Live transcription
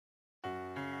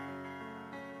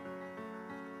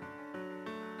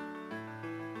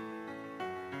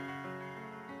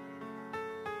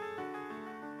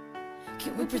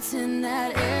Can we pretend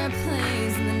that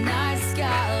airplanes in the night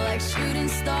sky like shooting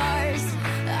stars?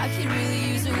 I could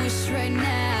really use a wish right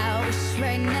now, wish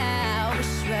right now,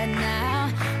 wish right now.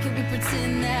 Can we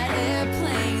pretend that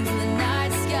airplanes in the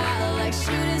night sky like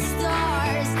shooting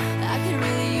stars? I could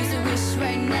really use a wish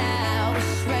right now,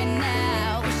 wish right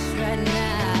now, wish right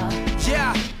now.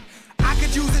 Yeah, I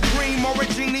could use a dream or a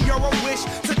genie or a wish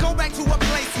to go back to a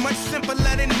place much simpler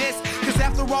than this. Cause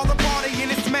after all the partying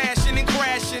and smashing and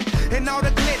crashing, and all the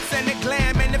glitz and the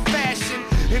glam and the fashion,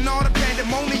 and all the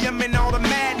pandemonium and all the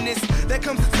madness, there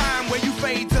comes a time where you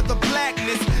fade to the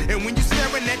blackness. And when you're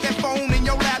staring at that phone in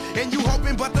your lap, and you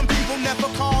hoping but them people never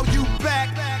call you back.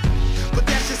 But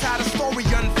that's just how the story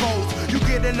unfolds. You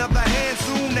get another hand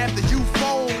soon after you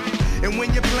fold. And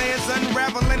when your plans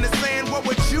unravel in the sand, what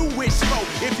would you wish for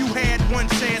if you had one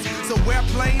chance? So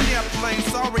airplane,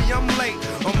 sorry I'm late.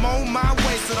 I'm on my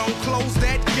way, so don't close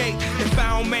that gate. If I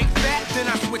don't make that, then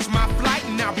I switch my flight,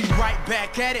 and I'll be right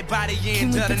back at it by the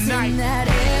end of the night. Can we pretend that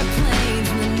airplanes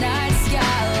in the night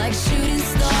sky like shooting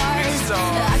stars?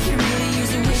 I could really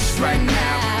use a wish right now.